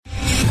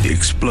The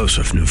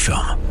explosive new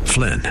film,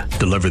 Flynn,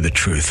 deliver the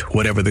truth,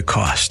 whatever the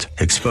cost,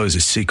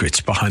 exposes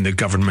secrets behind the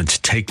government's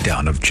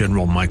takedown of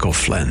General Michael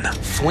Flynn.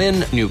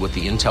 Flynn knew what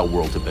the intel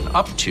world had been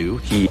up to.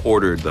 He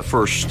ordered the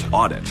first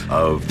audit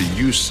of the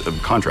use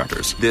of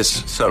contractors.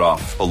 This set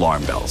off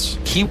alarm bells.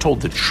 He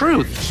told the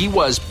truth. He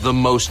was the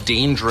most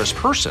dangerous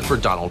person for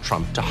Donald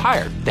Trump to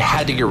hire. They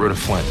had to get rid of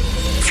Flynn.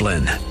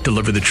 Flynn,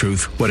 deliver the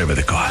truth, whatever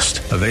the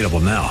cost. Available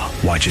now.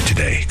 Watch it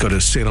today. Go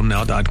to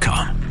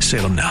salemnow.com.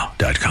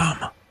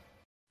 salemnow.com.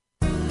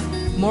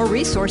 More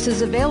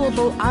resources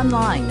available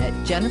online at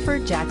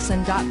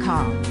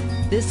jenniferjackson.com.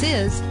 This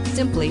is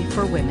Simply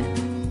for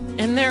Women.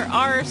 And there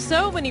are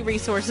so many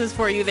resources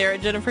for you there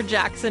at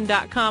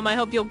jenniferjackson.com. I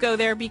hope you'll go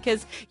there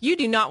because you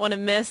do not want to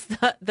miss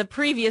the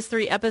previous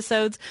 3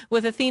 episodes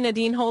with Athena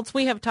Dean Holtz.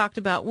 We have talked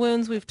about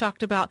wounds. We've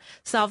talked about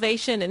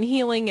salvation and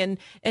healing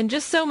and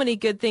just so many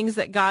good things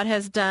that God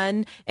has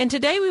done. And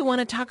today we want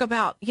to talk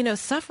about,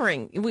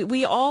 suffering.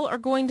 We all are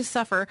going to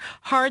suffer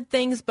hard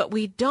things, but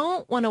we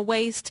don't want to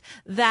waste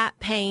that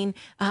pain.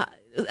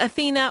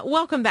 Athena,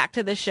 welcome back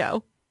to the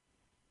show.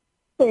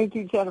 Thank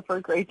you, Jennifer.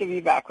 Great to be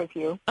back with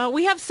you.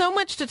 We have so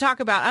much to talk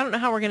about. I don't know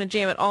how we're going to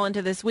jam it all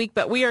into this week,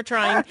 but we are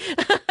trying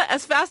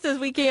as fast as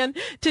we can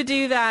to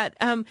do that.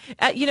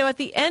 At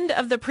the end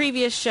of the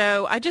previous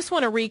show, I just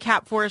want to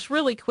recap for us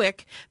really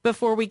quick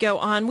before we go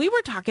on. We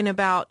were talking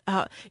about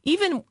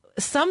even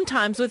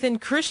sometimes within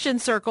Christian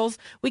circles,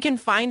 we can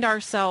find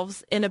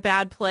ourselves in a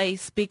bad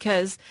place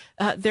because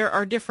there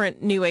are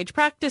different New Age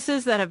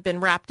practices that have been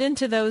wrapped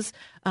into those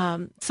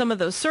some of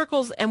those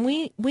circles, and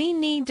we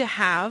need to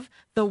have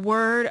the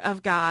Word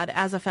of God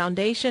as a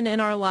foundation in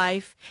our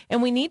life, and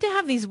we need to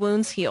have these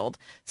wounds healed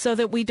so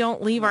that we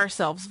don't leave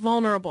ourselves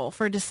vulnerable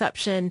for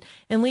deception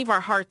and leave our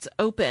hearts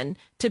open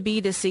to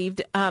be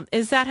deceived.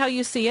 Is that how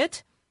you see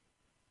it?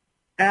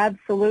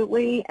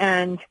 Absolutely,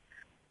 and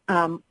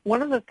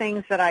one of the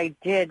things that I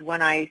did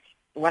when I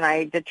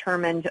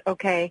determined,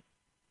 okay,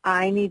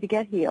 I need to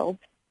get healed,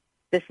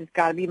 this has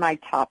got to be my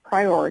top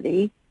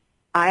priority,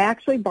 I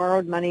actually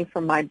borrowed money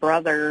from my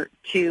brother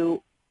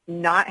to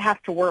not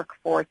have to work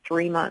for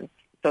 3 months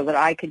so that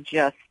I could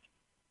just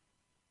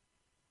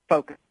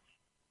focus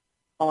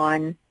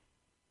on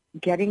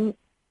getting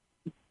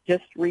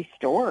just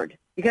restored.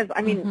 Because,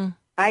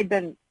 I'd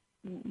been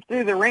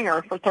through the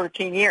ringer for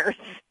 13 years.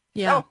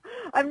 Yeah. So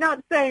I'm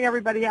not saying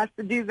everybody has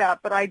to do that,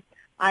 but I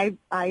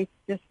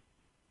just,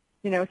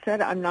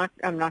 said I'm not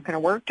going to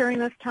work during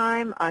this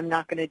time. I'm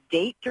not going to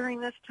date during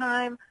this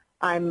time.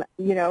 I'm,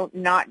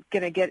 not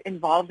going to get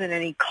involved in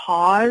any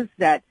cause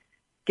that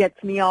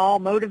gets me all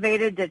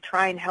motivated to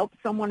try and help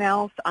someone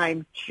else.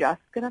 I'm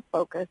just going to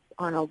focus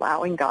on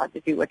allowing God to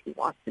do what he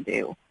wants to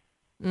do.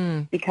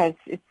 Because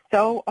it's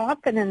so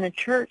often in the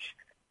church,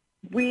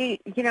 yes,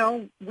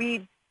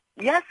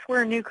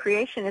 we're a new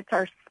creation. It's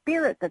our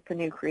spirit that's a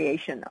new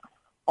creation.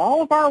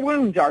 All of our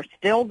wounds are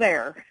still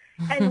there,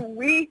 and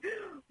we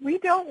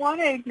don't want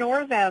to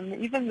ignore them,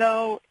 even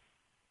though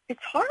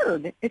it's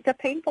hard. It's a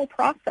painful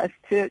process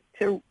to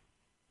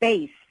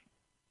face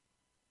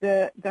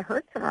the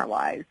hurts in our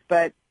lives,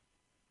 but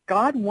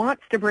God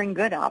wants to bring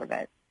good out of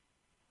it.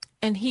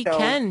 And he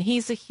can.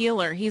 He's a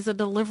healer. He's a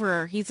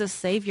deliverer. He's a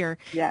savior.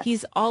 Yes.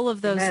 He's all of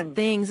those Amen.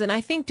 things. And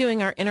I think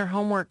doing our inner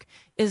homework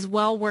is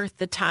well worth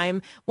the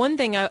time. One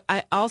thing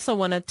I also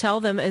want to tell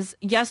them is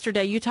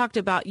yesterday you talked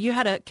about you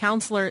had a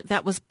counselor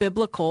that was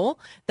biblical,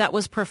 that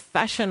was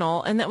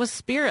professional, and that was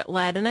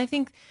spirit-led. And I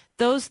think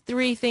those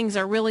 3 things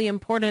are really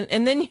important.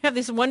 And then you have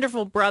this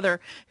wonderful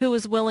brother who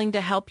is willing to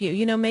help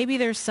you. Maybe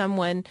there's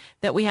someone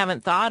that we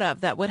haven't thought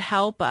of that would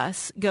help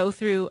us go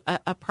through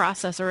a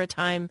process or a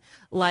time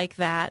like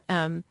that.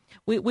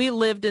 We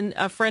lived in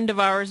a friend of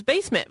ours'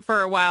 basement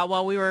for a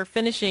while we were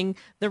finishing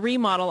the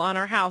remodel on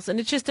our house. And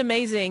it's just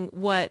amazing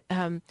what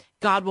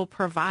God will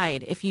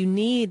provide. If you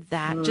need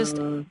that, just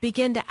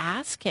begin to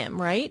ask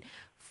him, right,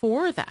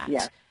 for that.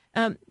 Yes.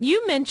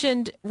 You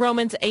mentioned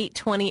Romans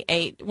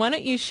 8:28. Why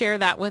don't you share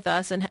that with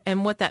us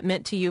and what that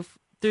meant to you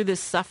through this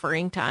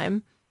suffering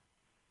time?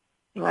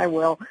 I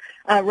will.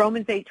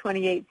 Romans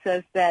 8:28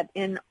 says that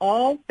in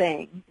all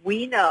things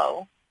we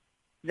know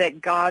that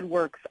God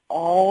works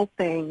all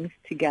things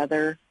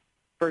together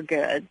for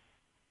good.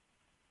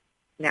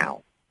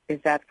 Now, is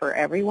that for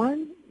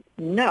everyone?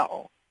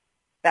 No.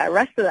 That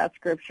rest of that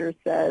scripture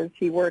says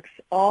he works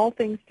all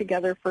things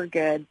together for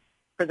good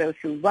for those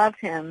who love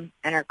him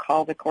and are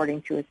called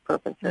according to his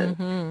purposes.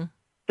 Mm-hmm.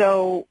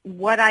 So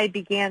what I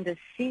began to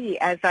see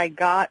as I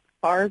got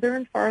farther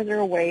and farther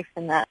away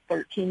from that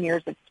 13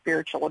 years of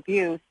spiritual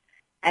abuse,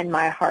 and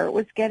my heart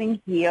was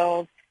getting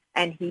healed,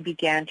 and he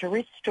began to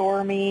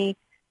restore me,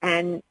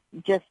 and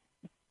just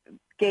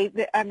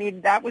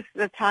that was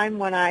the time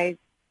when I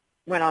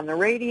went on the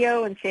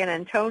radio in San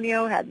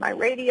Antonio, had my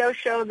radio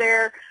show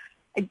there.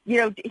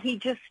 He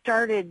just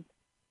started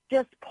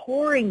just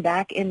pouring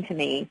back into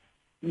me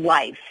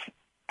life.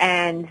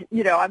 And,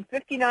 I'm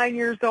 59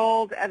 years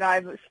old, and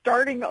I'm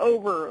starting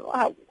over.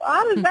 How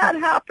does that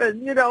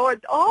happen?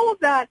 It's all of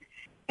that.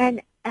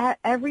 And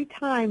every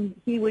time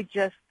he would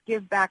just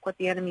give back what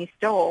the enemy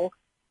stole,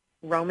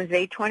 Romans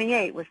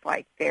 8:28 was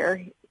like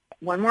there.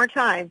 One more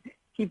time,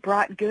 he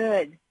brought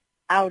good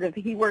out of,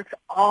 he works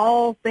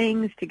all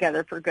things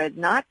together for good,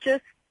 not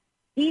just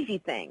easy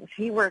things.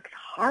 He works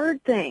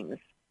hard things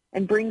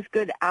and brings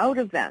good out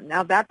of them.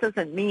 Now, that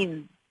doesn't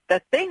mean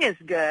the thing is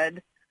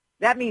good.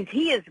 That means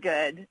he is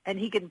good, and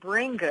he can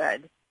bring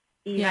good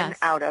even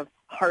out of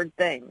hard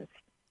things.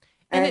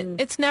 And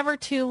it's never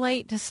too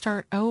late to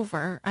start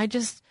over. I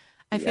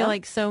feel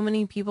like so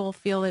many people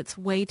feel it's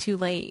way too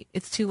late.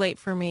 It's too late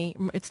for me.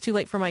 It's too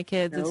late for my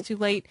kids. It's too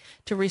late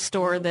to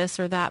restore this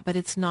or that, but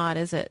it's not,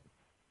 is it?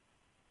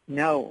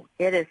 No,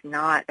 it is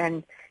not.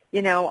 And,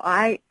 you know,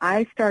 I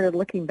started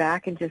looking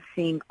back and just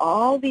seeing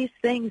all these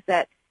things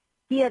that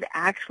he had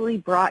actually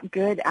brought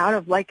good out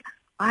of. Like,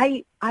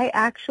 I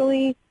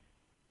actually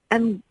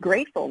am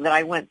grateful that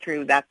I went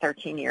through that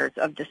 13 years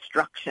of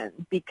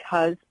destruction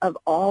because of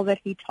all that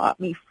he taught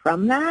me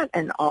from that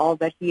and all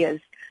that he has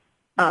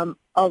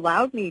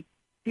allowed me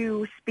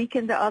to speak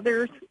into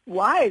others'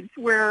 lives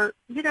where,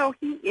 you know,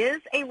 he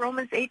is a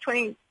Romans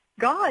 8:20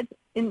 God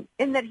in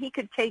that he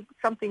could take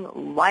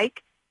something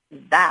like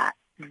that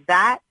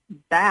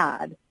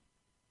bad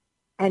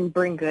and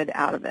bring good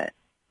out of it.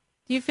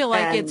 Do you feel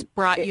like it's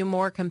brought you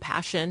more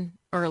compassion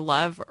or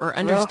love or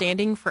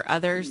understanding for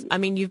others? I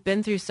mean, you've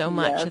been through so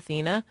much,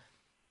 Athena.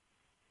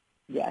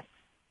 Yes,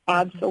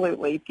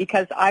 absolutely,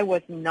 because I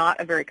was not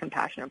a very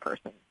compassionate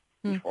person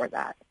before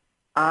that.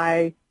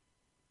 I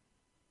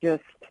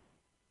just,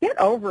 get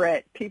over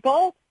it,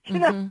 people. You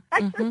know,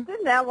 I just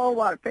didn't have a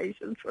lot of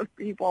patience with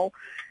people,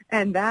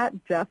 and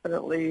that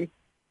definitely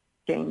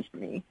changed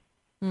me.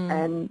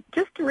 And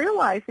just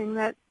realizing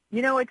that,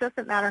 you know, it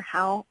doesn't matter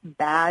how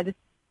bad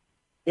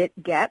it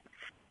gets,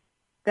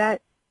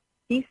 that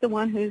he's the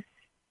one who's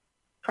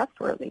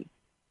trustworthy.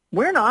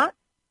 We're not,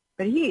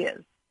 but he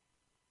is.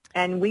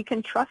 And we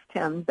can trust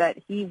him that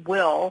he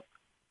will.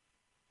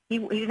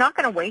 He's not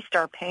going to waste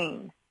our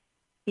pain.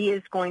 He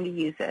is going to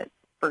use it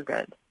for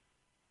good.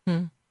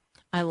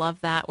 I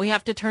love that. We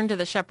have to turn to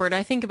the shepherd.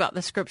 I think about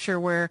the scripture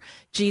where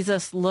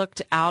Jesus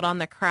looked out on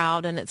the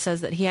crowd, and it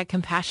says that he had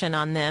compassion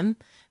on them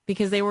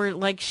because they were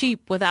like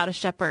sheep without a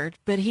shepherd.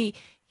 But he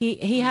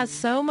has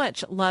so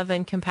much love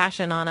and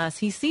compassion on us.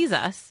 He sees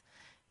us,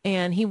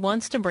 and he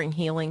wants to bring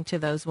healing to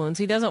those wounds.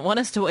 He doesn't want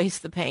us to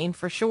waste the pain,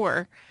 for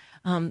sure.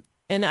 And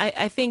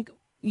I think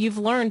you've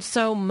learned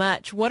so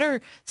much. What are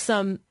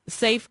some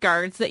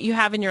safeguards that you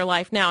have in your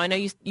life now? I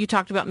know you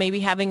talked about maybe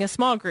having a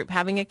small group,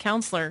 having a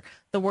counselor,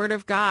 the Word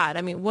of God.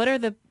 I mean, what are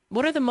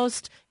the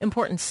most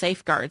important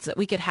safeguards that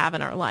we could have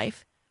in our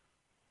life?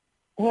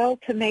 Well,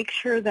 to make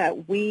sure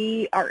that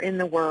we are in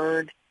the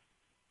Word,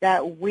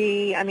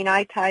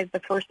 I tithe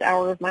the first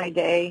hour of my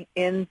day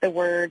in the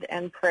Word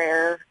and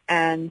prayer,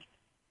 and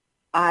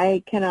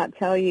I cannot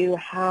tell you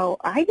how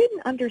I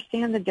didn't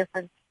understand the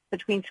difference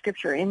between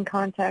Scripture in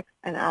context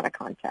and out of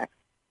context.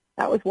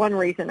 That was one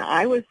reason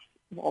I was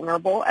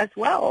vulnerable as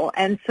well.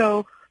 And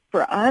so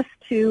for us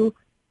to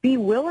be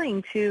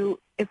willing to,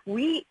 if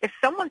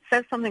someone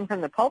says something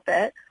from the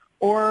pulpit,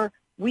 or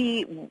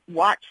we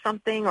watch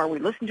something, or we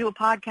listen to a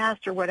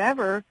podcast or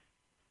whatever,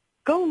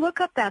 go look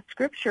up that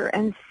Scripture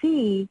and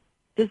see,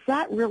 does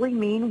that really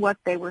mean what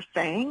they were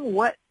saying?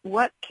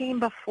 What came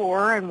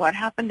before and what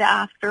happened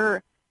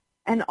after?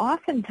 And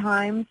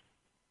oftentimes,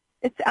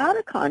 it's out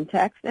of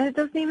context, and it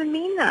doesn't even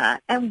mean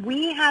that. And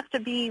we have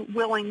to be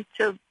willing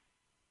to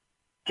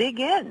dig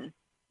in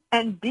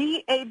and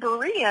be a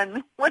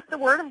Berean with the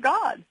Word of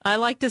God. I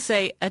like to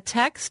say a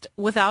text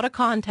without a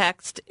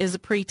context is a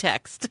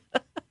pretext.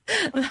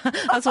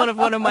 That's what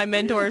one of my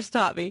mentors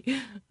taught me.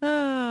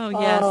 Oh,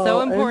 yes, so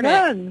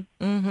important.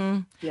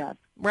 Yes.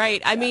 Right.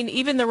 I mean,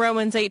 even the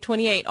Romans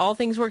 8:28, all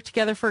things work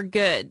together for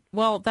good.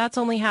 Well, that's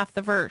only half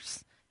the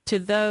verse. To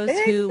those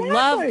who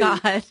love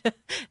God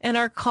and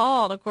are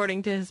called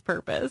according to his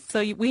purpose.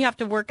 So we have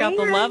to work out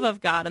the love of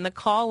God and the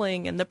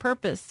calling and the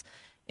purpose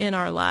in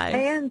our lives.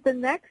 And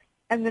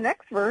the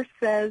next verse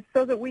says,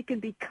 so that we can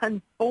be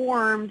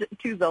conformed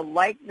to the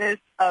likeness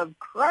of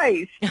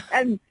Christ.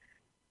 And,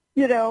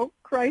 you know,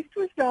 Christ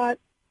was not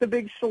the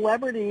big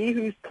celebrity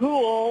who's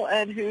cool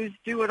and who's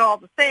doing all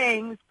the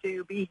things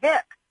to be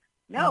hip.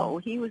 No,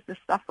 he was the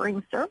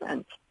suffering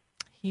servant.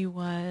 He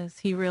was.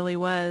 He really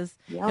was.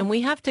 Yep. And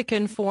we have to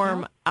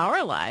conform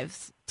our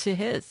lives to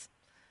his.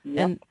 Yep.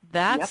 And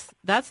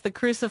that's the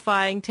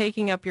crucifying,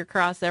 taking up your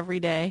cross every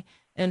day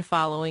and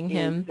following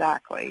him.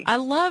 Exactly. I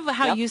love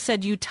how you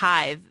said you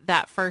tithe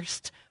that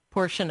first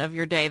portion of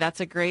your day. That's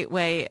a great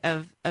way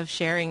of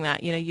sharing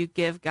that. You know, you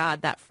give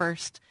God that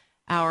first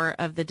hour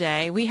of the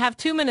day. We have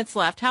 2 minutes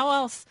left. How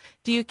else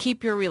do you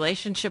keep your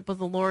relationship with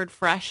the Lord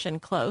fresh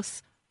and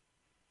close?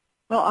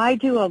 Well, I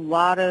do a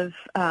lot of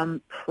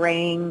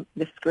praying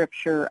the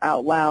Scripture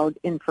out loud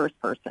in first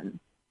person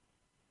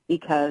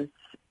because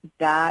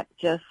that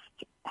just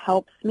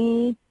helps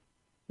me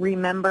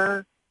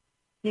remember,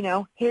 you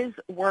know, his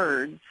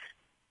words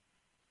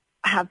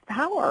have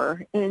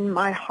power in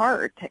my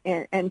heart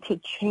and to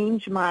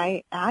change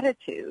my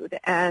attitude.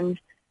 And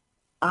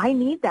I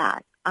need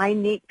that.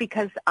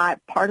 Because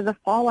part of the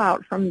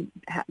fallout from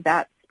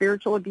that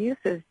spiritual abuse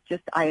is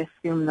just I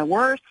assume the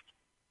worst.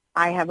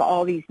 I have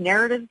all these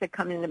narratives that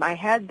come into my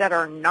head that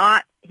are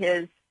not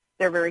his.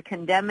 They're very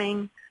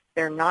condemning.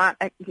 They're not,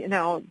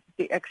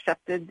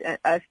 accepted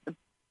as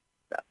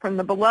from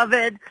the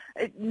beloved.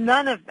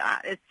 None of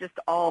that. It's just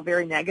all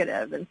very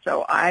negative. And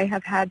so I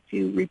have had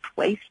to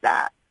replace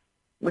that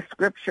with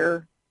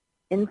scripture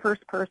in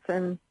first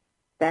person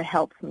that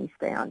helps me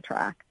stay on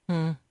track.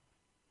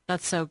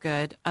 That's so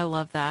good. I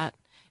love that.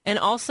 And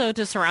also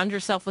to surround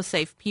yourself with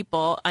safe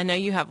people. I know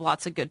you have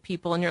lots of good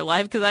people in your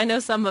life because I know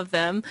some of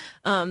them.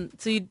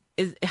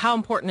 How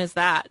important is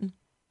that?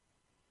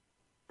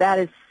 That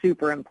is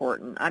super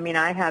important. I mean,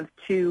 I have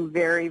two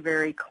very,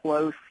 very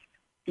close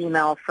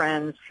female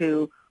friends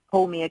who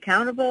hold me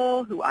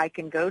accountable, who I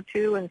can go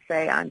to and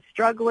say I'm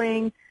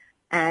struggling.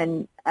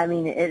 And, I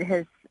mean, it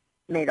has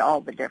made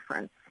all the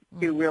difference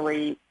to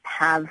really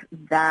have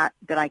that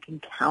I can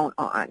count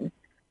on,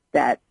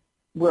 that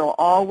will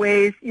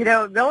always,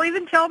 they'll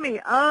even tell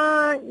me,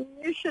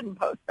 you shouldn't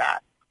post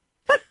that.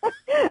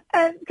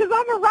 And because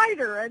I'm a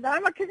writer and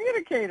I'm a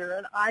communicator,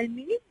 and I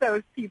need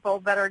those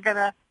people that are going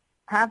to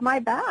have my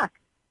back.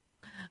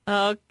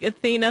 Oh,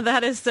 Athena,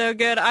 that is so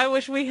good. I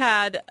wish we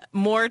had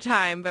more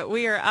time, but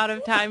we are out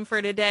of time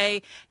for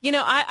today.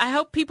 I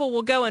hope people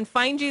will go and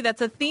find you.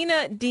 That's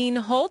Athena Dean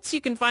Holtz.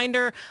 You can find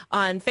her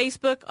on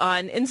Facebook,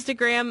 on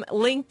Instagram,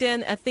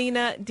 LinkedIn,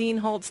 Athena Dean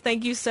Holtz.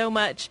 Thank you so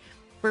much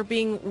for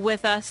being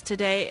with us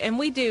today. And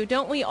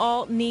don't we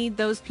all need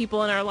those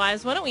people in our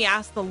lives? Why don't we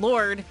ask the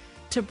Lord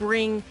to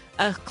bring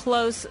a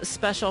close,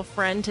 special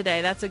friend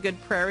today? That's a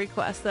good prayer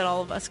request that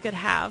all of us could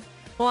have.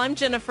 Well, I'm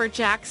Jennifer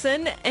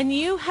Jackson, and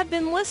you have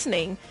been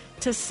listening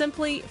to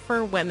Simply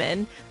for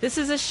Women. This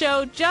is a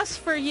show just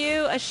for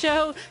you, a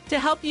show to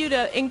help you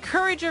to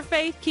encourage your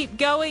faith, keep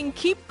going,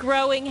 keep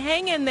growing,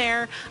 hang in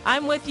there.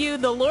 I'm with you,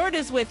 the Lord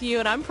is with you,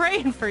 and I'm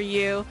praying for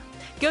you.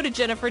 Go to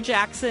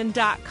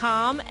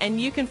jenniferjackson.com, and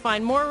you can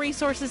find more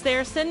resources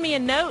there. Send me a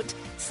note,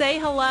 say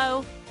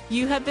hello.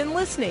 You have been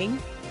listening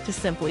to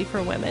Simply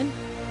for Women.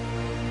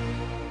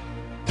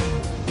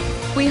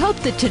 We hope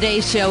that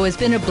today's show has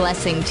been a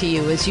blessing to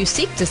you as you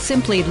seek to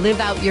simply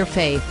live out your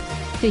faith.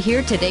 To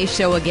hear today's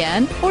show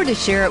again or to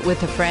share it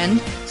with a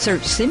friend,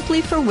 search Simply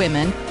for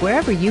Women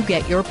wherever you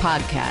get your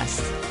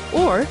podcasts.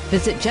 Or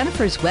visit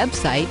Jennifer's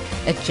website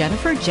at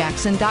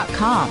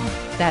jenniferjackson.com.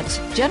 That's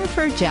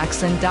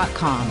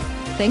jenniferjackson.com.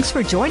 Thanks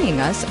for joining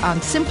us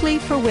on Simply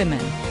for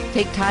Women.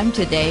 Take time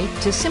today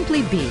to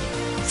simply be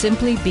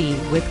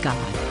with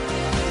God.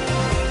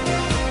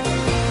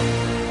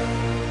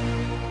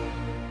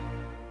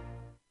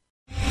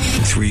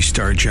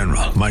 3-star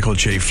General Michael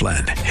J.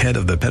 Flynn, head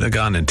of the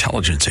Pentagon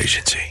Intelligence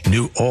Agency,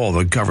 knew all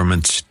the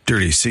government's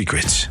dirty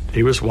secrets.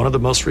 He was one of the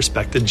most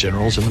respected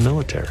generals in the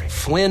military.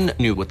 Flynn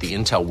knew what the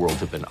intel world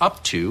had been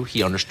up to.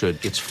 He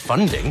understood its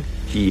funding.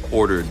 He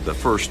ordered the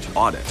first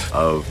audit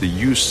of the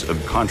use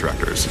of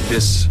contractors.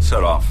 This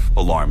set off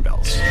alarm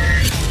bells.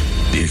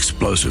 The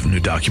explosive new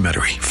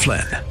documentary,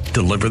 Flynn,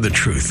 Deliver the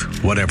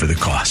Truth, Whatever the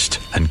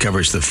Cost,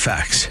 uncovers the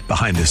facts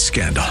behind this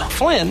scandal.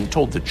 Flynn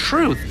told the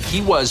truth.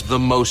 He was the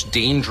most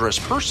dangerous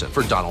person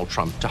for Donald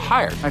Trump to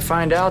hire. I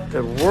find out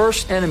the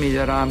worst enemy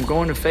that I'm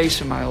going to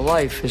face in my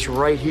life is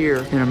right here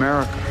in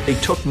America. They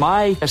took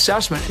my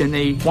assessment and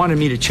they wanted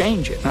me to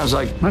change it. And I was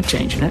like, I'm not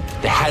changing it.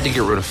 They had to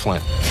get rid of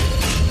Flynn.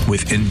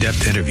 With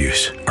in-depth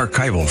interviews,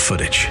 archival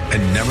footage,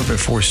 and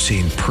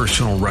never-before-seen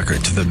personal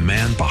records of the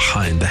man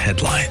behind the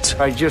headlines.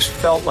 I just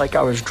felt like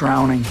I was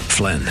drowning.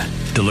 Flynn,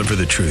 Deliver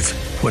the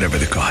Truth, Whatever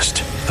the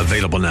Cost.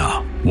 Available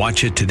now.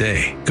 Watch it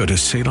today. Go to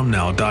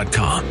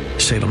salemnow.com.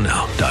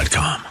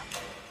 salemnow.com.